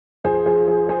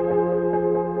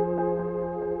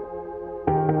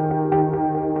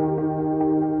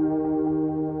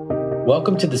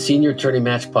Welcome to the Senior Attorney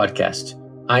Match podcast.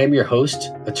 I am your host,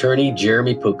 Attorney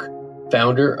Jeremy Pook,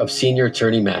 founder of Senior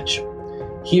Attorney Match.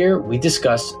 Here, we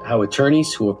discuss how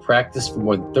attorneys who have practiced for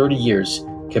more than 30 years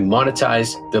can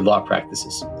monetize their law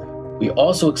practices. We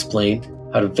also explain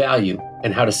how to value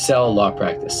and how to sell a law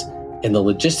practice and the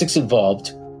logistics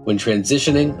involved when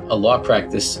transitioning a law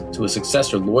practice to a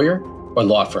successor lawyer or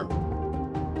law firm.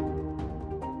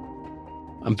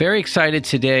 I'm very excited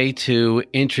today to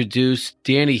introduce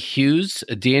Danny Hughes.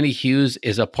 Danny Hughes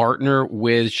is a partner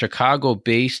with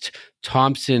Chicago-based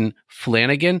Thompson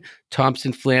Flanagan.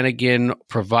 Thompson Flanagan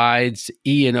provides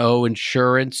E&O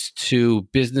insurance to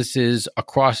businesses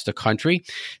across the country.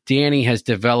 Danny has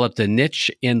developed a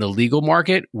niche in the legal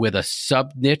market with a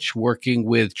sub-niche working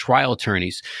with trial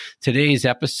attorneys. Today's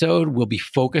episode will be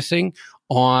focusing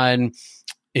on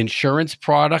insurance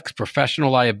products, professional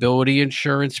liability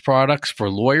insurance products for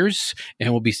lawyers,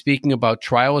 and we'll be speaking about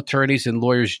trial attorneys and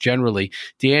lawyers generally.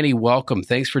 Danny, welcome.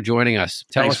 Thanks for joining us.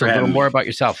 Tell us a little more about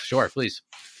yourself. Sure, please.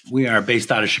 We are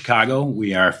based out of Chicago.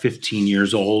 We are 15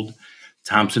 years old.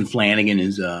 Thompson Flanagan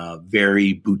is a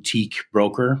very boutique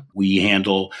broker. We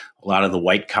handle a lot of the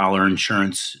white-collar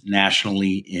insurance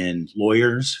nationally in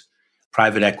lawyers,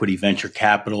 private equity, venture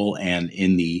capital, and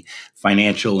in the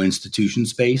financial institution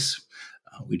space.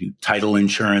 We do title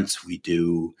insurance. We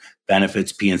do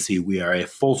benefits, P&C. We are a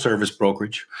full-service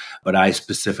brokerage, but I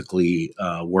specifically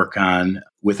work on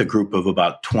with a group of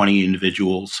about 20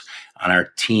 individuals on our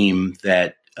team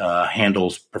that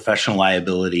handles professional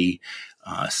liability,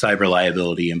 cyber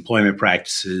liability, employment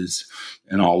practices,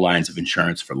 and all lines of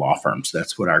insurance for law firms.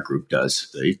 That's what our group does,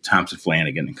 the Thompson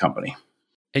Flanagan and Company.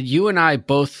 And you and I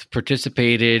both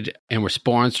participated and were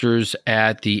sponsors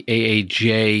at the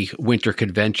AAJ Winter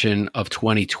Convention of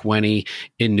 2020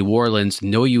 in New Orleans.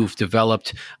 Know you've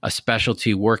developed a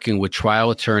specialty working with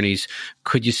trial attorneys.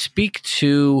 Could you speak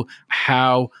to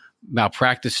how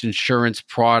malpractice insurance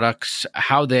products,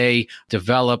 how they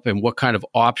develop, and what kind of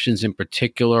options in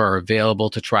particular are available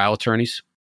to trial attorneys?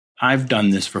 I've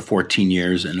done this for 14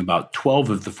 years, and about 12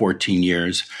 of the 14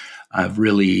 years, I've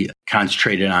really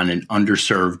concentrated on an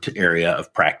underserved area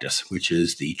of practice, which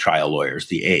is the trial lawyers,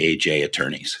 the AAJ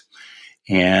attorneys.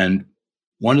 And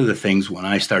one of the things when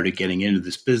I started getting into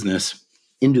this business,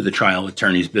 into the trial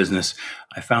attorneys business,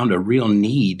 I found a real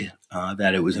need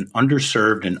that it was an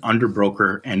underserved and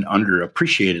underbroker and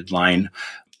underappreciated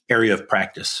area of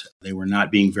practice. They were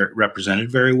not being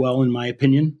represented very well, in my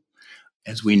opinion.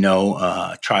 As we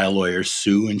know, trial lawyers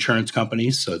sue insurance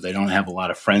companies, so they don't have a lot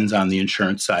of friends on the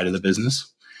insurance side of the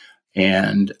business.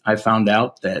 And I found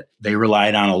out that they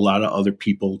relied on a lot of other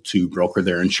people to broker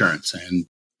their insurance.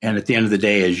 And at the end of the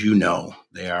day, as you know,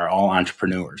 they are all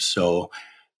entrepreneurs. So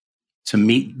to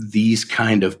meet these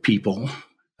kind of people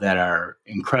that are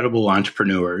incredible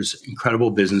entrepreneurs, incredible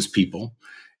business people,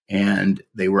 and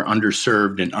they were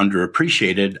underserved and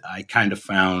underappreciated, I kind of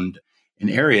found an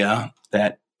area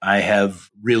that I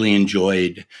have really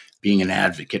enjoyed being an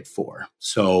advocate for.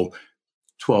 So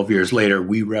 12 years later,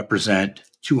 we represent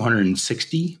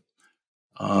 260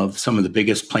 of some of the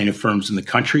biggest plaintiff firms in the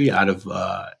country out of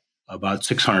about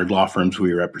 600 law firms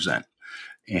we represent.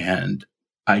 And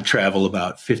I travel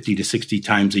about 50 to 60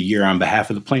 times a year on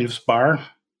behalf of the plaintiff's bar.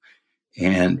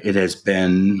 And it has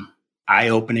been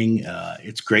eye-opening.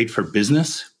 It's great for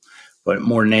business, but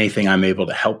more than anything, I'm able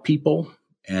to help people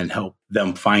and help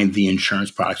them find the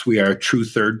insurance products. We are a true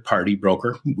third-party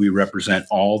broker. We represent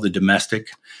all the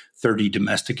 30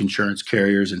 domestic insurance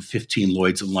carriers and 15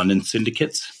 Lloyd's of London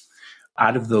syndicates.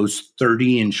 Out of those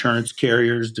 30 insurance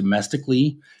carriers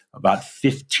domestically, about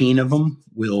 15 of them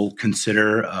will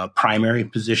consider a primary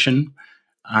position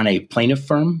on a plaintiff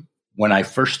firm. When I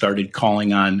first started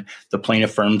calling on the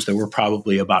plaintiff firms, there were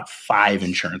probably about 5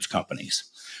 insurance companies.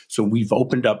 So we've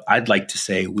opened up, I'd like to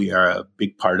say we are a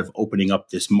big part of opening up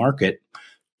this market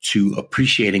to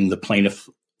appreciating the plaintiff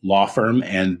law firm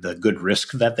and the good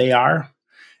risk that they are.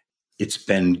 It's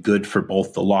been good for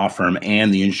both the law firm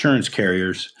and the insurance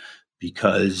carriers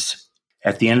because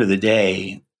at the end of the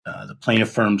day, the plaintiff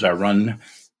firms are run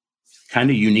kind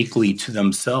of uniquely to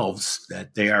themselves,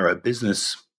 that they are a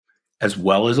business as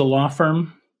well as a law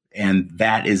firm. And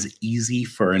that is easy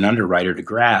for an underwriter to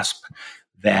grasp,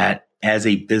 that as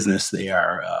a business, they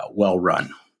are well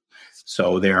run.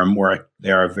 So they are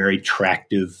a very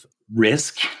attractive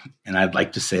risk. And I'd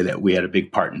like to say that we had a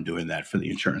big part in doing that for the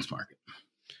insurance market.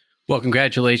 Well,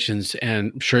 congratulations.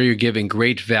 And I'm sure you're giving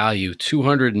great value,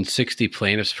 260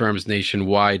 plaintiffs firms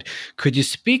nationwide. Could you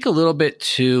speak a little bit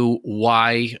to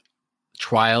why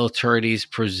trial attorneys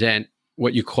present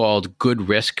what you called good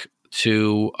risk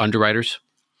to underwriters?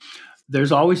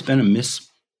 There's always been a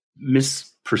misperception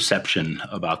perception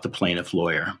about the plaintiff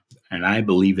lawyer. And I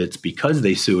believe it's because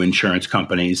they sue insurance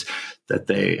companies that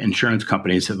the insurance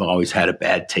companies have always had a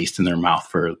bad taste in their mouth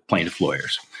for plaintiff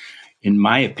lawyers. In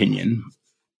my opinion,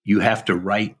 you have to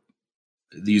write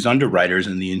these underwriters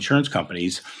and the insurance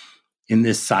companies in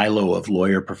this silo of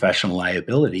lawyer professional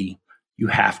liability. You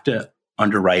have to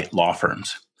underwrite law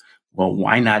firms. Well,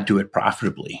 why not do it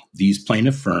profitably? These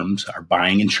plaintiff firms are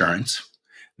buying insurance.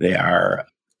 They are,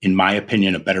 in my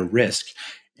opinion, a better risk.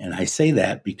 And I say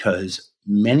that because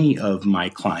many of my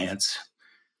clients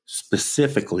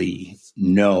specifically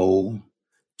know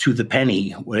to the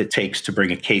penny what it takes to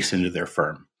bring a case into their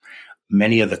firm.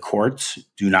 Many of the courts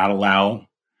do not allow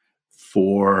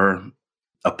for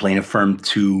a plaintiff firm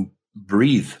to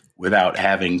breathe without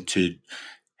having to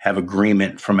have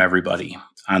agreement from everybody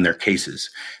on their cases.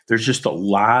 There's just a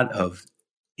lot of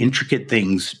intricate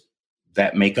things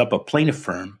that make up a plaintiff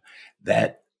firm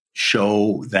that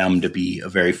show them to be a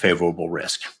very favorable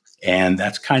risk. And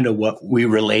that's kind of what we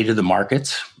relay to the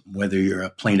markets, whether you're a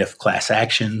plaintiff class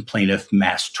action, plaintiff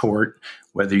mass tort,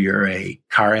 whether you're a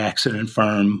car accident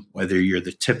firm, whether you're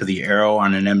the tip of the arrow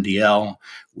on an MDL,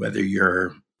 whether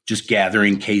you're just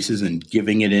gathering cases and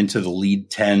giving it into the lead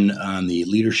 10 on the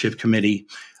leadership committee.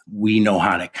 We know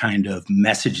how to kind of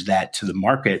message that to the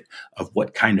market of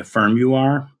what kind of firm you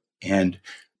are. And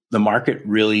the market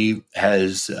really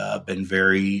has been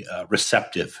very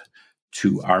receptive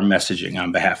to our messaging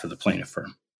on behalf of the plaintiff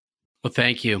firm. Well,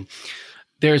 thank you.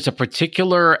 There's a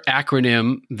particular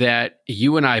acronym that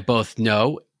you and I both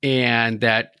know, and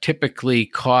that typically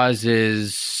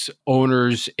causes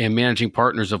owners and managing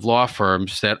partners of law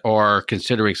firms that are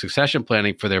considering succession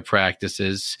planning for their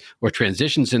practices or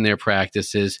transitions in their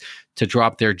practices to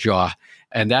drop their jaw.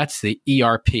 And that's the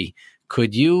ERP.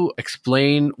 Could you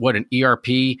explain what an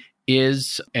ERP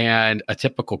is and a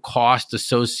typical cost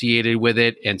associated with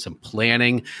it and some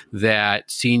planning that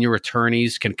senior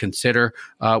attorneys can consider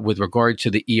with regard to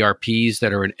the ERPs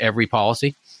that are in every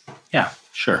policy? Yeah,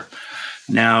 sure.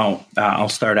 Now, I'll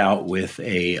start out with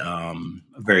a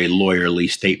very lawyerly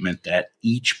statement that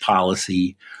each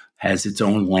policy has its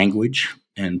own language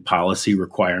and policy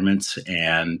requirements,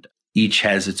 and each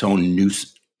has its own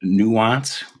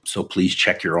nuance. So please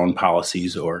check your own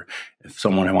policies, or if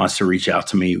someone wants to reach out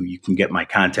to me, you can get my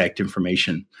contact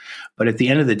information. But at the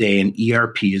end of the day, an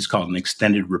ERP is called an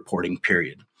extended reporting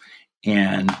period.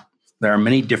 And there are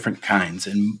many different kinds.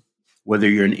 And whether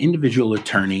you're an individual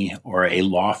attorney or a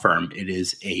law firm, it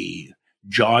is a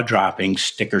jaw-dropping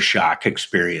sticker shock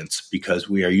experience because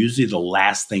we are usually the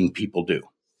last thing people do.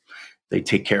 They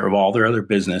take care of all their other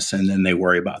business and then they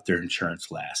worry about their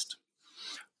insurance last.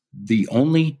 The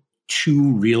only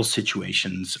two real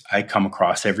situations I come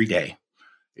across every day,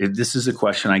 this is a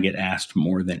question I get asked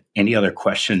more than any other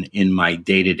question in my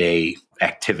day-to-day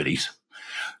activities.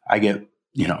 I get,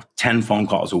 10 phone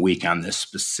calls a week on this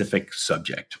specific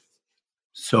subject.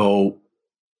 So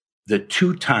the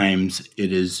two times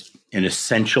it is an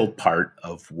essential part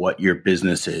of what your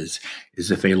business is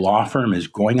if a law firm is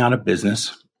going out of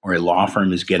business or a law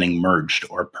firm is getting merged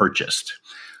or purchased.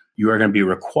 You are going to be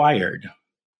required,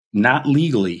 not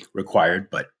legally required,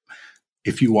 but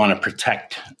if you want to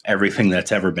protect everything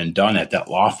that's ever been done at that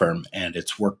law firm and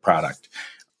its work product,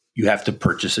 you have to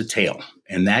purchase a tail.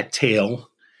 And that tail,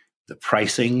 the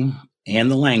pricing and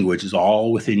the language is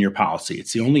all within your policy.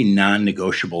 It's the only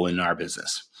non-negotiable in our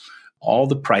business. All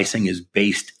the pricing is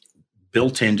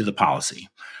built into the policy.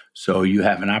 So you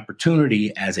have an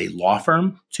opportunity as a law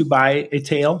firm to buy a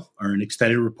tail or an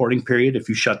extended reporting period if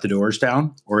you shut the doors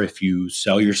down or if you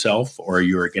sell yourself or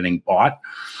you're getting bought.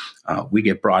 We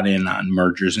get brought in on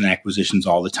mergers and acquisitions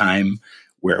all the time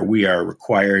where we are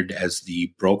required as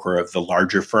the broker of the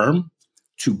larger firm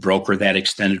to broker that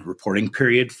extended reporting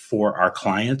period for our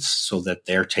clients so that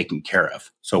they're taken care of.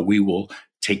 So we will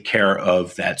take care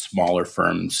of that smaller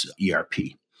firm's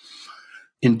ERP.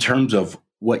 In terms of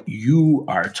what you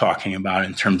are talking about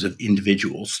in terms of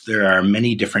individuals, there are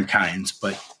many different kinds,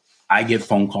 but I get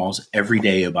phone calls every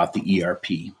day about the ERP.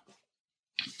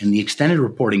 In the extended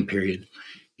reporting period,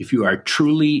 if you are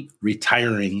truly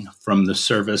retiring from the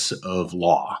service of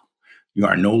law, you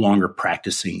are no longer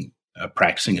practicing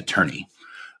attorney.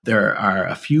 There are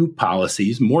a few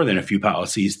policies, more than a few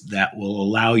policies, that will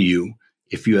allow you,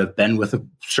 if you have been with a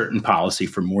certain policy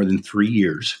for more than 3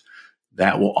 years,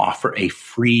 that will offer a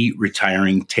free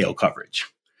retiring tail coverage.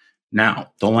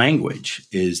 Now, the language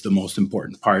is the most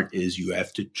important part, is you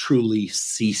have to truly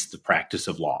cease the practice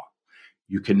of law.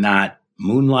 You cannot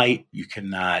moonlight, you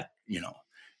cannot,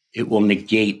 it will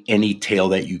negate any tail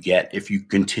that you get if you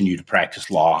continue to practice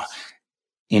law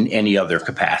in any other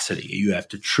capacity. You have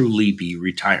to truly be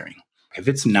retiring. If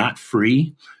it's not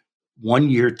free, 1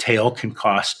 year tail can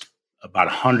cost about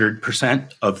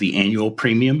 100% of the annual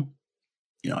premium.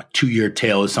 A 2 year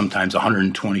tail is sometimes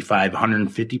 125,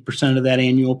 150% of that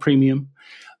annual premium.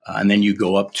 And then you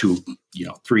go up to,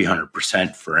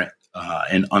 300% for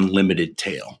an unlimited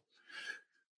tail.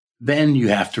 Then you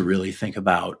have to really think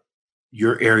about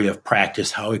your area of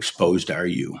practice. How exposed are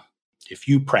you? If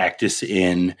you practice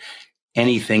in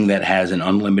anything that has an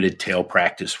unlimited tail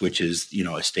practice, which is,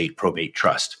 estate, probate,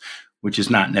 trust, which is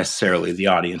not necessarily the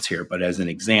audience here, but as an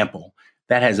example,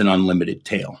 that has an unlimited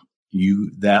tail.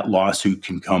 That lawsuit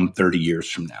can come 30 years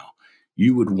from now.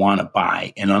 You would want to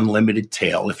buy an unlimited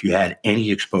tail if you had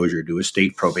any exposure to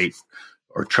estate, probate,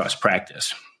 or trust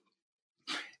practice.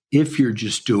 If you're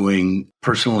just doing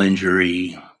personal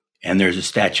injury and there's a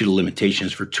statute of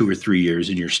limitations for 2 or 3 years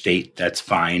in your state, that's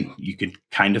fine. You could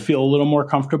kind of feel a little more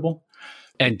comfortable.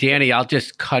 And Danny, I'll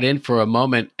just cut in for a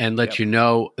moment and let you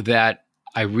know that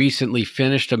I recently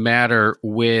finished a matter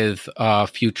with a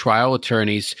few trial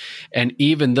attorneys. And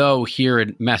even though here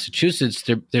in Massachusetts,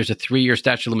 there's a 3-year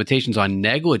statute of limitations on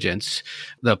negligence,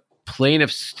 the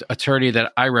plaintiff's attorney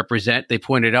that I represent, they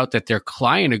pointed out that their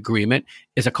client agreement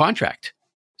is a contract.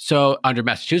 So under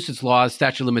Massachusetts law,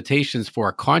 statute of limitations for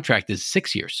a contract is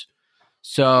 6 years.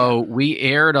 So we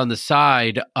erred on the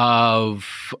side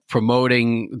of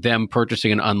promoting them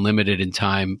purchasing an unlimited in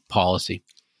time policy.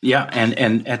 Yeah.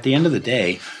 And at the end of the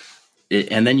day,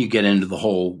 and then you get into the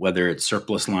whole, whether it's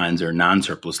surplus lines or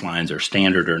non-surplus lines or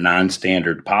standard or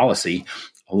non-standard policy,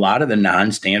 a lot of the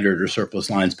non-standard or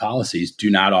surplus lines policies do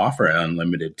not offer an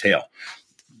unlimited tail.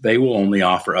 They will only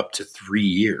offer up to 3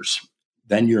 years.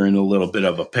 Then you're in a little bit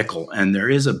of a pickle. And there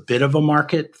is a bit of a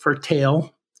market for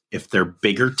tail. If they're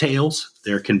bigger tails,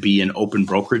 there can be an open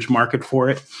brokerage market for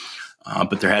it.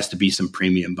 But there has to be some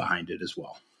premium behind it as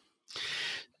well.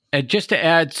 And just to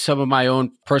add some of my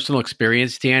own personal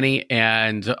experience, Danny,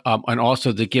 and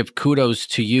also to give kudos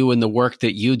to you and the work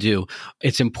that you do,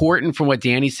 it's important from what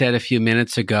Danny said a few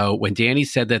minutes ago, when Danny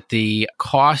said that the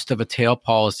cost of a tail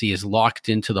policy is locked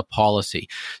into the policy.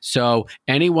 So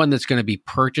anyone that's going to be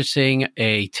purchasing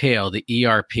a tail, the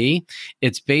ERP,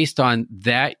 it's based on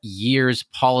that year's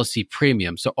policy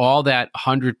premium. So all that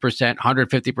 100%,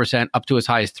 150%, up to as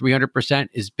high as 300%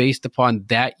 is based upon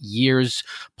that year's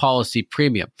policy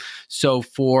premium. So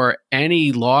for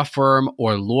any law firm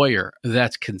or lawyer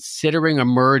that's considering a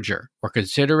merger or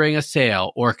considering a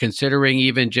sale or considering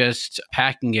even just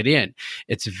packing it in,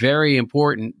 it's very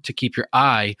important to keep your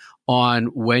eye on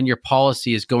when your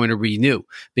policy is going to renew,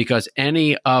 because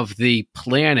any of the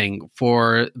planning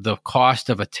for the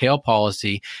cost of a tail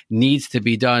policy needs to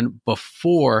be done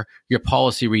before your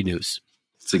policy renews.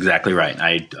 That's exactly right.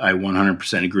 I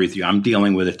 100% agree with you. I'm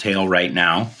dealing with a tail right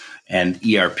now, and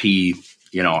ERP,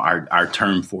 our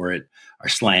term for it, our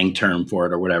slang term for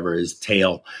it or whatever is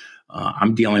tail.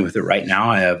 I'm dealing with it right now.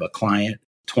 I have a client,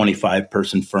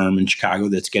 25-person firm in Chicago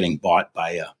that's getting bought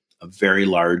by a very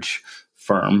large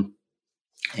firm.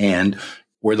 And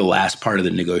we're the last part of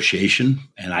the negotiation.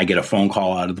 And I get a phone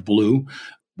call out of the blue.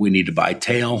 We need to buy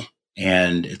tail.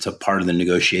 And it's a part of the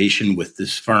negotiation with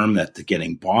this firm that's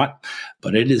getting bought.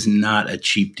 But it is not a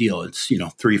cheap deal. It's,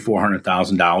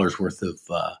 $300,000-$400,000 worth of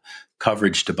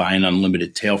coverage to buy an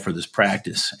unlimited tail for this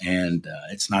practice. And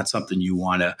it's not something you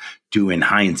want to do in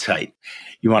hindsight.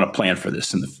 You want to plan for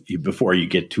this before you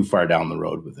get too far down the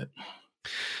road with it.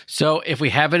 So if we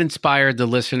haven't inspired the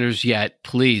listeners yet,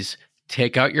 please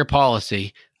take out your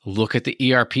policy, look at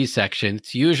the ERP section.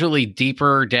 It's usually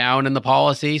deeper down in the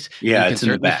policies. Yeah, it's in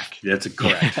the back. That's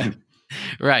correct. Yeah.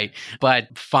 Right.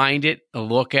 But find it,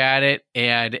 look at it.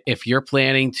 And if you're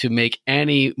planning to make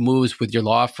any moves with your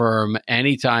law firm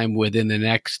anytime within the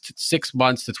next 6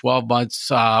 months to 12 months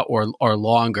or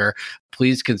longer,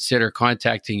 please consider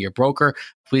contacting your broker.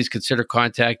 Please consider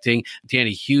contacting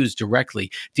Danny Hughes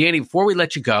directly. Danny, before we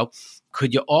let you go,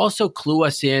 could you also clue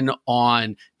us in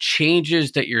on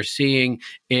changes that you're seeing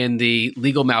in the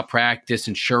legal malpractice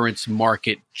insurance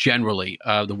market generally?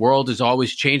 The world is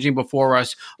always changing before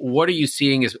us. What are you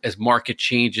seeing as market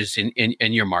changes in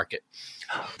your market?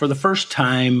 For the first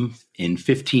time in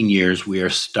 15 years, we are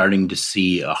starting to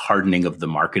see a hardening of the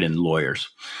market in lawyers.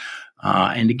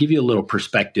 And to give you a little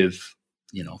perspective,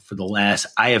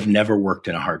 I have never worked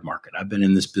in a hard market. I've been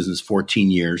in this business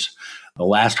 14 years. The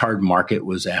last hard market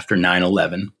was after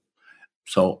 9/11.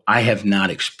 So I have not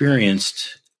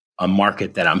experienced a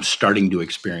market that I'm starting to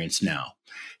experience now.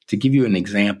 To give you an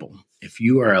example, if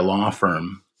you are a law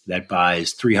firm that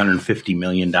buys $350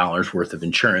 million worth of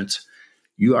insurance,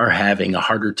 you are having a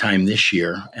harder time this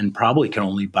year and probably can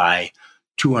only buy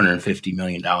 $250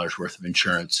 million worth of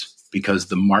insurance because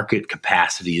the market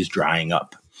capacity is drying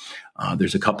up.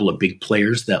 There's a couple of big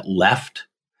players that left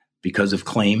because of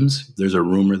claims. There's a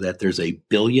rumor that there's $1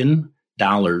 billion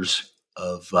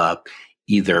of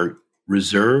either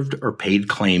reserved or paid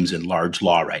claims in large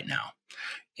law right now.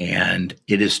 And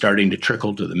it is starting to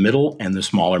trickle to the middle and the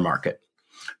smaller market.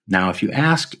 Now, if you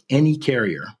ask any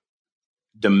carrier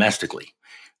domestically,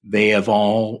 they have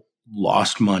all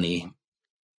lost money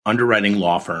underwriting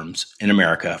law firms in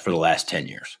America for the last 10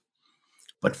 years.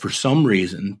 But for some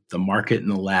reason, the market in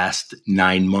the last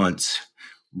 9 months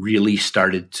really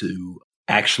started to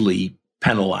actually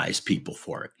penalize people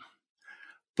for it.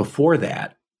 Before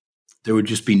that, there would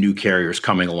just be new carriers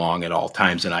coming along at all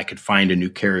times, and I could find a new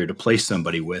carrier to place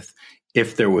somebody with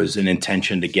if there was an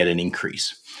intention to get an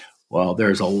increase. Well,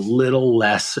 there's a little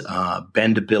less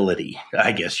bendability,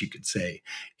 I guess you could say.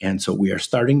 And so we are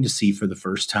starting to see for the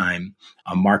first time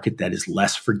a market that is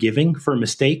less forgiving for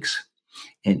mistakes.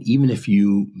 And even if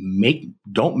you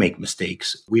don't make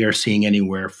mistakes, we are seeing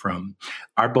anywhere from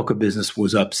our book of business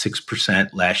was up 6%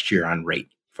 last year on rate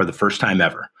for the first time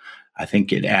ever. I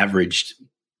think it averaged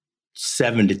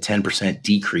 7 to 10%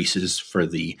 decreases for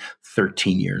the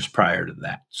 13 years prior to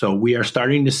that. So we are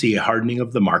starting to see a hardening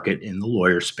of the market in the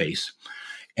lawyer space.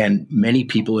 And many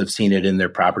people have seen it in their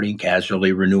property and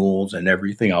casualty renewals and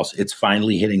everything else. It's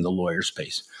finally hitting the lawyer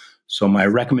space. So my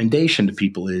recommendation to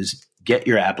people is get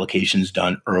your applications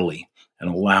done early and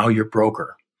allow your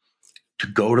broker to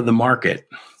go to the market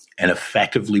and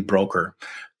effectively broker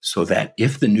so that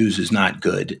if the news is not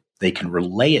good, they can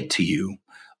relay it to you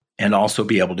and also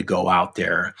be able to go out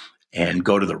there and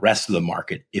go to the rest of the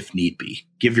market if need be.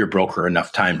 Give your broker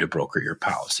enough time to broker your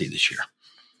policy this year.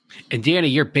 And Danny,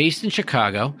 you're based in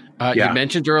Chicago. You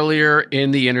mentioned earlier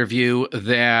in the interview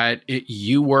that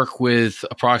you work with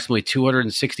approximately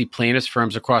 260 plaintiffs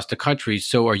firms across the country.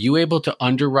 So are you able to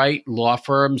underwrite law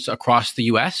firms across the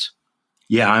U.S.?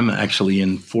 Yeah, I'm actually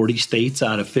in 40 states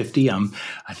out of 50. I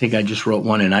think I just wrote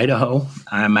one in Idaho.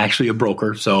 I'm actually a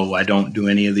broker, so I don't do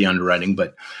any of the underwriting.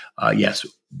 But yes,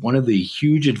 one of the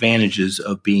huge advantages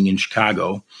of being in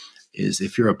Chicago is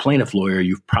if you're a plaintiff lawyer,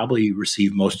 you've probably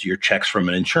received most of your checks from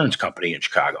an insurance company in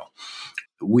Chicago.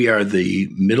 We are the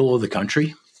middle of the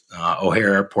country.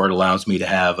 O'Hare Airport allows me to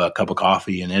have a cup of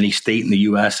coffee in any state in the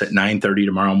U.S. at 9:30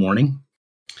 tomorrow morning.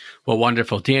 Well,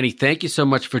 wonderful. Danny, thank you so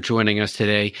much for joining us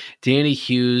today. Danny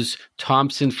Hughes,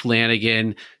 Thompson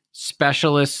Flanagan,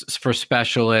 specialists for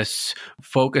specialists,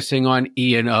 focusing on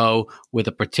E&O with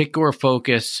a particular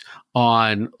focus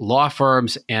on law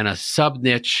firms and a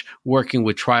sub-niche working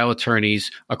with trial attorneys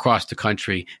across the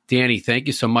country. Danny, thank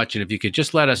you so much. And if you could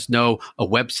just let us know a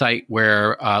website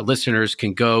where listeners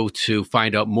can go to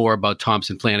find out more about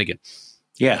Thompson Flanagan.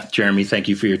 Yeah, Jeremy, thank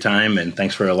you for your time, and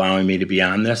thanks for allowing me to be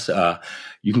on this.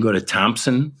 You can go to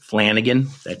Thompson Flanagan,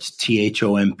 that's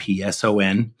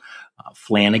THOMPSON,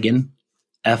 Flanagan,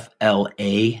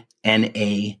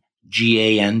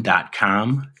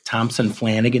 FLANAGAN.com.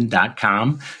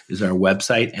 ThompsonFlanagan.com is our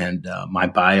website, and my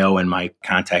bio and my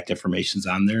contact information's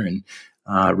on there. And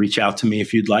reach out to me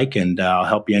if you'd like, and I'll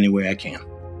help you any way I can.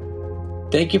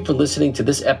 Thank you for listening to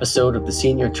this episode of the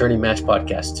Senior Attorney Match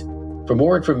podcast. For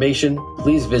more information,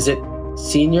 please visit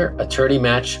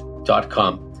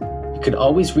seniorattorneymatch.com. You can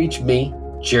always reach me,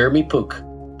 Jeremy Pook,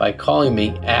 by calling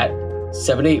me at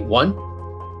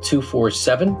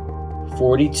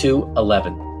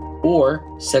 781-247-4211 or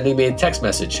sending me a text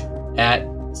message at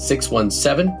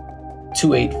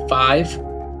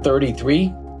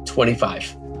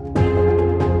 617-285-3325.